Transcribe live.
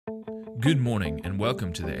Good morning and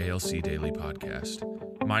welcome to the ALC Daily Podcast.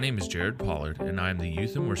 My name is Jared Pollard and I am the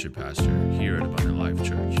Youth and Worship Pastor here at Abundant Life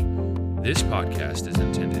Church. This podcast is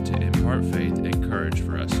intended to impart faith and courage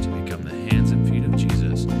for us to become the hands and feet of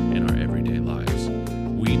Jesus in our everyday lives.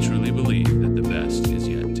 We truly believe that the best is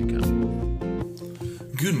yet to come.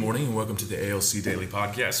 Good morning and welcome to the ALC Daily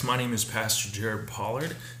Podcast. My name is Pastor Jared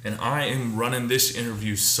Pollard and I am running this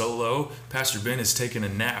interview solo. Pastor Ben is taking a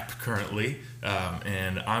nap currently.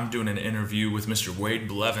 And I'm doing an interview with Mr. Wade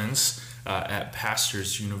Blevins at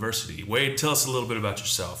Pastors University. Wade, tell us a little bit about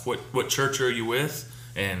yourself. What church are you with,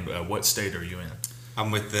 and what state are you in?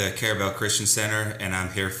 I'm with the Carabel Christian Center, and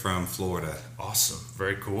I'm here from Florida. Awesome.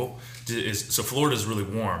 Very cool. So Florida's really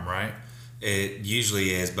warm, right? It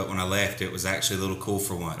usually is, but when I left, it was actually a little cool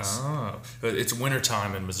for once. Oh, it's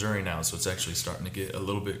wintertime in Missouri now, so it's actually starting to get a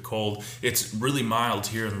little bit cold. It's really mild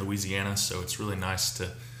here in Louisiana, so it's really nice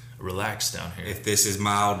to relax down here. If this is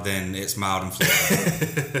mild, then it's mild in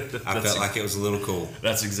Florida. I felt like it was a little cool.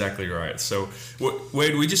 That's exactly right. So,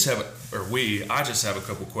 Wade, I just have a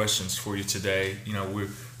couple questions for you today. You know,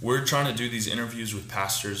 we're trying to do these interviews with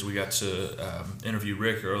pastors. We got to interview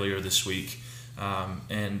Rick earlier this week.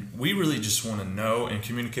 And we really just want to know and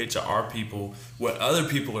communicate to our people what other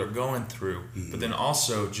people are going through, but then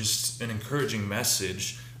also just an encouraging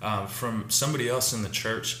message from somebody else in the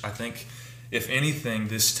church. I think, if anything,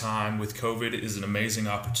 this time with COVID is an amazing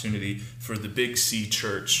opportunity for the Big C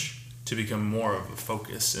church to become more of a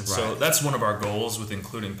focus. And so that's one of our goals with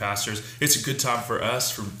including pastors. It's a good time for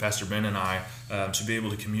us, for Pastor Ben and I, to be able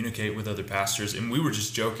to communicate with other pastors. And we were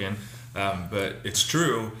just joking, but it's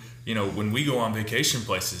true. You know, when we go on vacation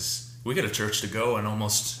places, we got a church to go in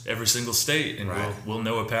almost every single state, and we'll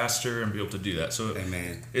know a pastor and be able to do that. So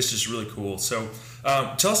Amen. It's just really cool. So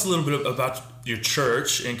tell us a little bit about your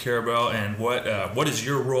church in Carabel and what is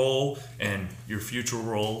your role and your future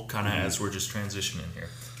role kind of as we're just transitioning here.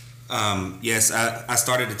 Yes, I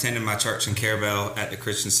started attending my church in Carabel at the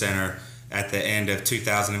Christian Center at the end of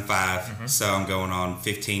 2005. So I'm going on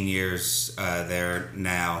 15 years there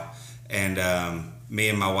now. And me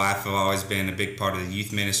and my wife have always been a big part of the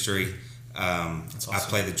youth ministry. Awesome. I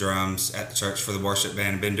play the drums at the church for the worship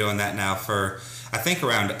band. I've been doing that now for, I think,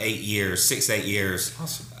 around 6-8 years.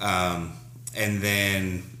 Awesome. And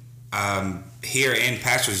then here in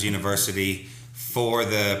Pastors University for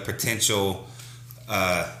the potential,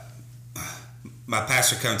 my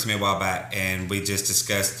pastor came to me a while back and we just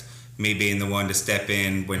discussed me being the one to step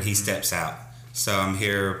in when he steps out. So I'm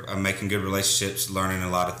here, I'm making good relationships, learning a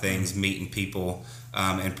lot of things, meeting people,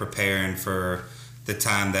 and preparing for the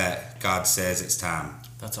time that God says it's time.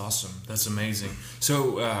 That's awesome. That's amazing.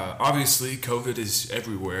 So obviously COVID is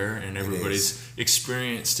everywhere and everybody's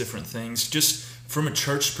experienced different things. Just from a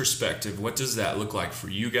church perspective, what does that look like for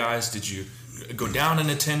you guys? Did you go down in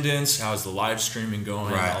attendance? How's the live streaming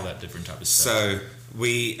going? All that different type of stuff. So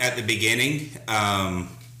we, at the beginning,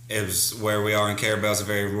 it was where we are in Carabel is a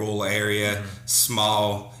very rural area,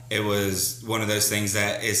 small. It was one of those things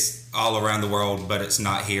that is all around the world, but it's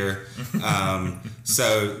not here.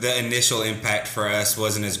 So the initial impact for us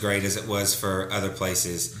wasn't as great as it was for other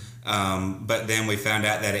places. But then we found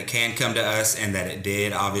out that it can come to us and that it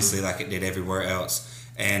did, obviously, like it did everywhere else.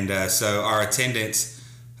 And so our attendance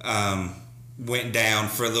went down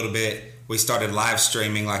for a little bit. We started live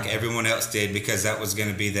streaming like everyone else did because that was going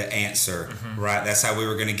to be the answer, right? That's how we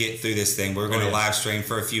were going to get through this thing. We were going to live stream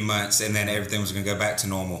for a few months and then everything was going to go back to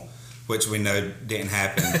normal, which we know didn't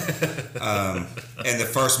happen. And the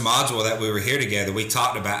first module that we were here together, we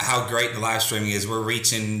talked about how great the live streaming is. We're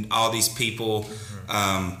reaching all these people.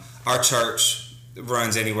 Our church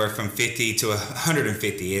runs anywhere from 50 to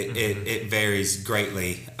 150. It varies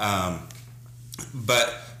greatly.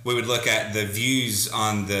 But we would look at the views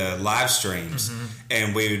on the live streams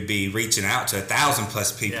and we would be reaching out to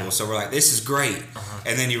 1,000+ people. So we're like, this is great.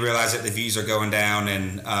 And then you realize that the views are going down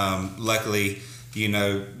and luckily, you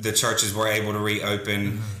know, the churches were able to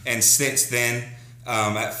reopen. And since then,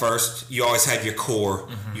 at first, you always have your core,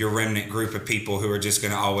 your remnant group of people who are just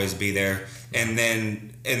going to always be there. And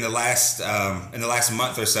then in the last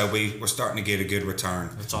month or so, we're starting to get a good return.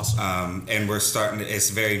 That's awesome. And we're starting to, it's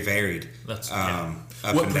very varied. That's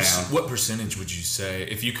up and down. What percentage would you say,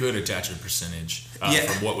 if you could attach a percentage from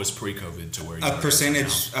what was pre-COVID to where you are a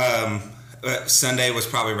percentage? Sunday was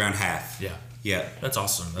probably around half. Yeah. Yeah. That's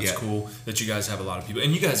awesome. That's cool that you guys have a lot of people.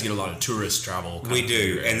 And you guys get a lot of tourist travel. We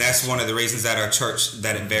do. And that's one of the reasons that our church,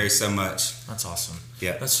 that it varies so much. That's awesome.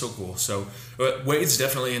 Yeah. That's so cool. So Wade's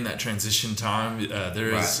definitely in that transition time.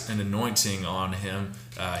 There is an anointing on him.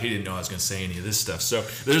 He didn't know I was going to say any of this stuff. So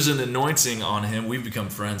there's an anointing on him. We've become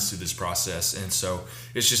friends through this process. And so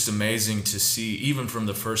it's just amazing to see, even from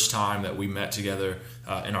the first time that we met together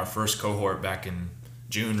in our first cohort back in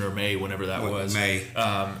June or May, whenever that was. May.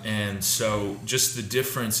 And so just the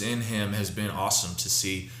difference in him has been awesome to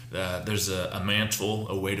see. There's a mantle,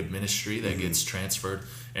 a weight of ministry that gets transferred.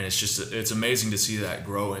 And it's amazing to see that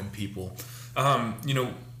grow in people.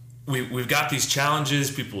 We've got these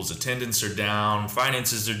challenges. People's attendance are down,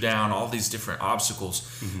 finances are down, all these different obstacles.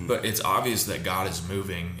 Mm-hmm. But it's obvious that God is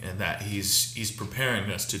moving and that He's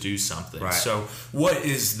preparing us to do something. Right. So, what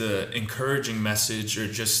is the encouraging message, or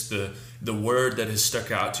just the word that has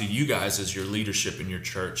stuck out to you guys as your leadership in your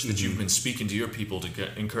church that you've been speaking to your people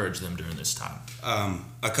to encourage them during this time?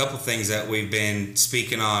 A couple things that we've been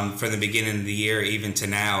speaking on from the beginning of the year even to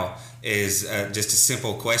now is just a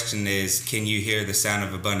simple question is, can you hear the sound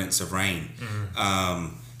of abundance of rain?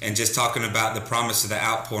 Mm-hmm. And just talking about the promise of the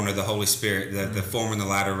outpouring of the Holy Spirit, the former and the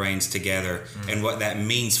latter rains together, and what that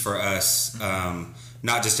means for us,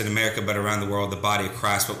 not just in America, but around the world, the body of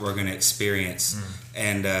Christ, what we're going to experience.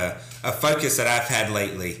 And a focus that I've had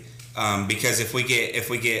lately, because if we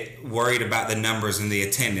get worried about the numbers and the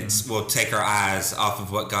attendance, we'll take our eyes off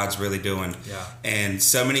of what God's really doing. Yeah. And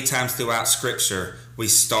so many times throughout Scripture, we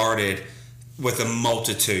started with a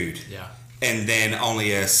multitude, and then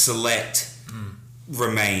only a select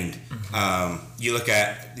remained. You look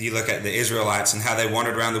at the Israelites and how they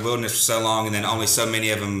wandered around the wilderness for so long, and then only so many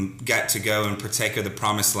of them got to go and partake of the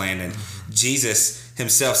promised land. And Jesus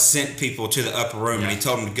himself sent people to the upper room, and he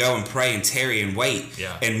told them to go and pray and tarry and wait.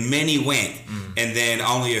 And many went, and then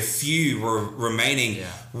only a few were remaining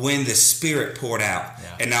when the Spirit poured out.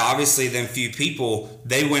 And now obviously them few people,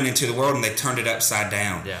 they went into the world and they turned it upside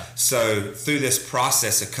down. So through this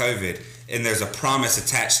process of COVID, and there's a promise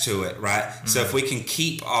attached to it, right? So if we can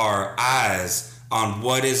keep our eyes on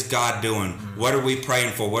what is God doing, what are we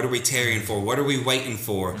praying for, what are we tarrying for, what are we waiting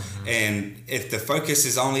for, and if the focus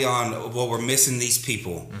is only on, well, we're missing these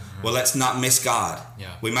people, well, let's not miss God.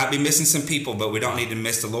 We might be missing some people, but we don't need to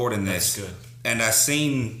miss the Lord in this. That's good. And I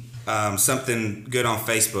seen something good on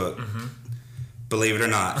Facebook. Believe it or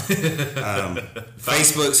not,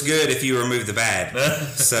 Facebook's good if you remove the bad.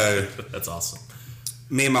 So that's awesome.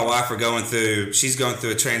 Me and my wife are she's going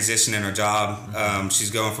through a transition in her job.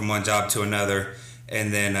 She's going from one job to another.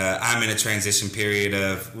 And then I'm in a transition period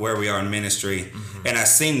of where we are in ministry. And I've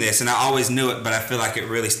seen this, and I always knew it, but I feel like it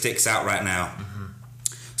really sticks out right now.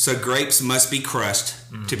 So grapes must be crushed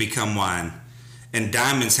to become wine. And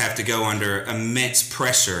diamonds have to go under immense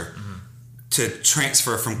pressure to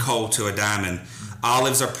transfer from coal to a diamond.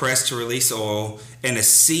 Olives are pressed to release oil, and a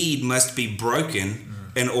seed must be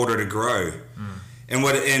broken in order to grow. And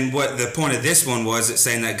what the point of this one was, it's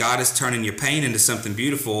saying that God is turning your pain into something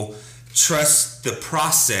beautiful. Trust the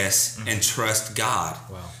process and trust God.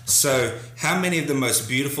 Wow. So how many of the most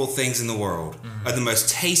beautiful things in the world, are the most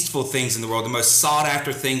tasteful things in the world, the most sought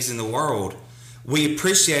after things in the world, we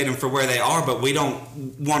appreciate them for where they are, but we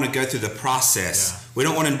don't want to go through the process. We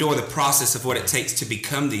don't want to endure the process of what it takes to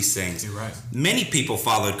become these things. You're right. Many people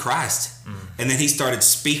followed Christ, and then he started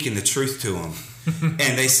speaking the truth to them.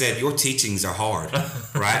 And they said, your teachings are hard,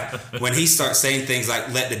 right? When he starts saying things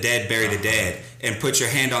like, let the dead bury the dead, and put your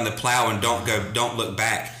hand on the plow and don't look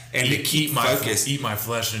back, and to keep focused. Eat my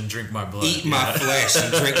flesh and drink my blood. Eat my flesh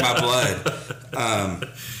and drink my blood.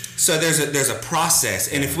 So there's a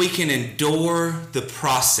process, and if we can endure the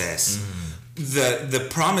process, the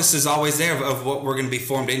promise is always there of what we're going to be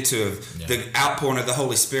formed into, of the outpouring of the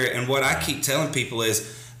Holy Spirit. And what I keep telling people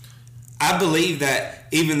is, I believe that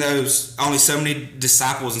even though only so many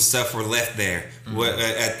disciples and stuff were left there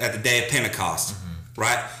at the day of Pentecost,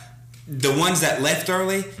 right? The ones that left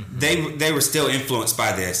early, they were still influenced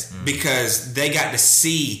by this because they got to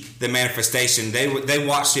see the manifestation. They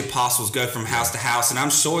watched the apostles go from house to house, and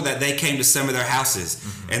I'm sure that they came to some of their houses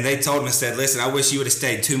and they told them and said, listen, I wish you would have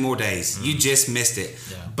stayed 2 more days. You just missed it.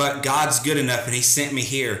 But God's good enough, and he sent me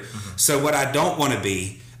here. So what I don't want to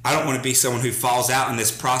be someone who falls out in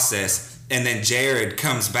this process. And then Jared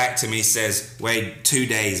comes back to me and says, wait, 2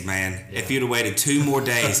 days, man. If you'd have waited 2 more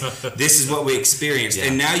days, this is what we experienced.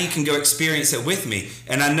 And now you can go experience it with me.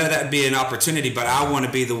 And I know that would be an opportunity, but I want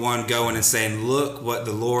to be the one going and saying, look what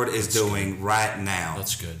the Lord is doing right now.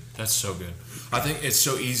 That's good. That's so good. I think it's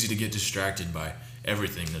so easy to get distracted by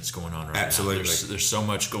everything that's going on right Absolutely. now. There's so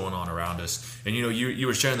much going on around us. And you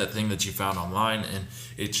were sharing that thing that you found online, and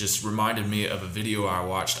it just reminded me of a video I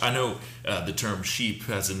watched. I know the term sheep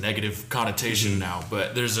has a negative connotation now,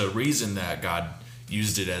 but there's a reason that God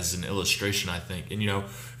used it as an illustration, I think. And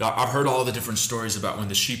I've heard all the different stories about when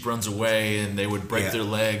the sheep runs away and they would break their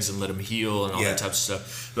legs and let them heal and all that type of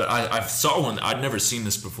stuff. But I saw one, I'd never seen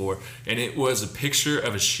this before, and it was a picture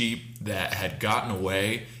of a sheep that had gotten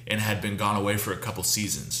away and had been gone away for a couple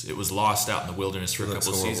seasons. It was lost out in the wilderness for a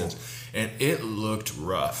couple seasons, and it looked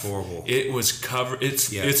rough. Horrible. It was covered.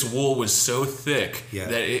 Its wool was so thick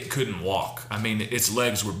that it couldn't walk. I mean, its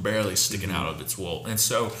legs were barely sticking out of its wool, and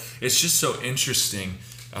so it's just so interesting.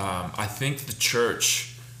 I think the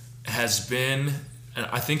church has been, and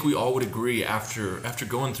I think we all would agree after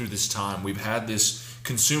going through this time, we've had this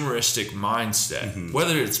consumeristic mindset,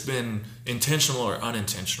 whether it's been intentional or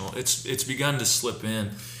unintentional. It's begun to slip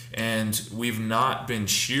in, and we've not been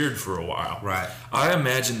cheered for a while. Right. I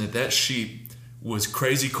imagine that sheep was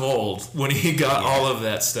crazy cold when he got all of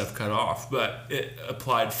that stuff cut off, but it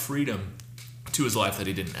applied freedom to his life that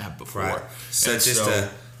he didn't have before. Right. So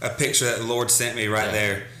a picture that the Lord sent me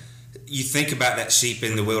there. You think about that sheep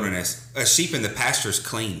in the wilderness. A sheep in the pasture is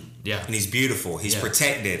clean. Yeah. And he's beautiful. He's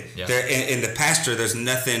protected. Yeah. In the pasture, there's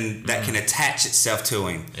nothing that can attach itself to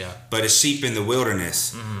him. Yeah. But a sheep in the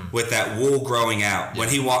wilderness, with that wool growing out, when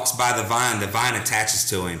he walks by the vine attaches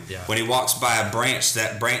to him. Yeah. When he walks by a branch,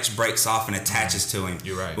 that branch breaks off and attaches to him.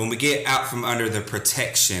 You're right. When we get out from under the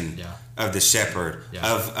protection of the shepherd,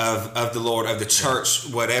 of the Lord, of the church,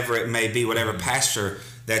 whatever it may be, whatever pasture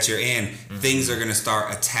that you're in, things are going to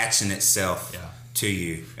start attaching itself to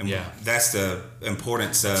you. And that's the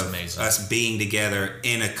importance of us being together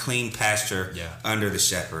in a clean pasture under the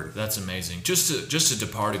shepherd. That's amazing. Just a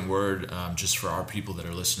departing word, just for our people that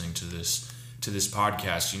are listening to this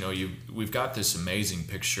podcast. We've got this amazing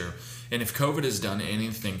picture, and if COVID has done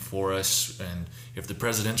anything for us, and if the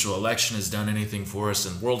presidential election has done anything for us,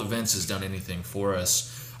 and world events has done anything for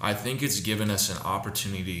us, I think it's given us an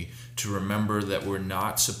opportunity to remember that we're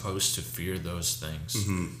not supposed to fear those things.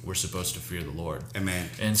 We're supposed to fear the Lord. Amen.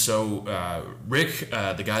 And so Rick,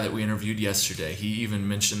 the guy that we interviewed yesterday, he even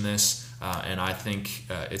mentioned this, and I think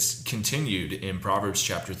it's continued in Proverbs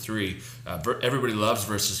chapter 3. Everybody loves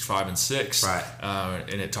verses 5 and 6. Right.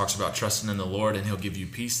 And it talks about trusting in the Lord, and he'll give you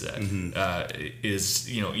peace that is,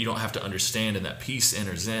 you don't have to understand, and that peace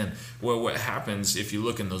enters in. Well, what happens if you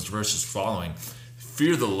look in those verses following?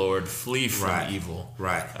 Fear the Lord, flee from evil.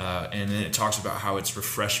 Right. And then it talks about how it's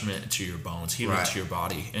refreshment to your bones, healing to your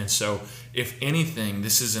body. And so, if anything,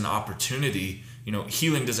 this is an opportunity.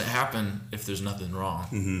 Healing doesn't happen if there's nothing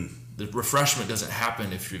wrong. The refreshment doesn't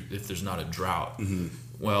happen if there's not a drought.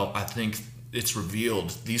 Well, I think it's revealed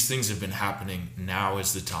these things have been happening. Now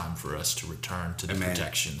is the time for us to return to the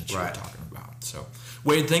protection that you were talking about. So,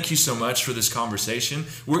 Wade, thank you so much for this conversation.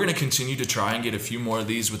 We're going to continue to try and get a few more of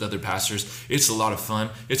these with other pastors. It's a lot of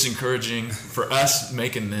fun. It's encouraging for us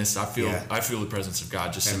making this. I feel the presence of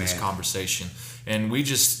God just in this conversation, and we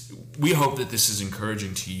hope that this is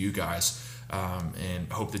encouraging to you guys,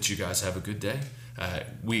 and hope that you guys have a good day.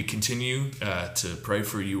 We continue to pray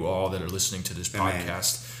for you all that are listening to this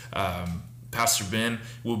podcast. Pastor Ben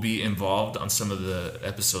will be involved on some of the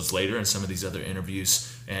episodes later and some of these other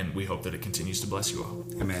interviews, and we hope that it continues to bless you all.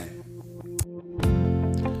 Amen.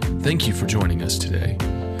 Thank you for joining us today.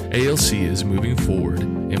 ALC is moving forward,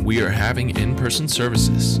 and we are having in-person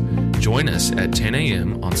services. Join us at 10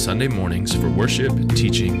 a.m. on Sunday mornings for worship,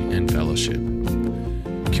 teaching, and fellowship.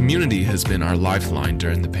 Community has been our lifeline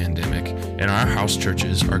during the pandemic, and our house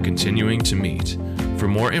churches are continuing to meet. For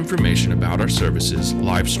more information about our services,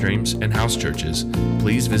 live streams, and house churches,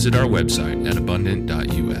 please visit our website at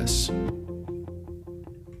abundant.us.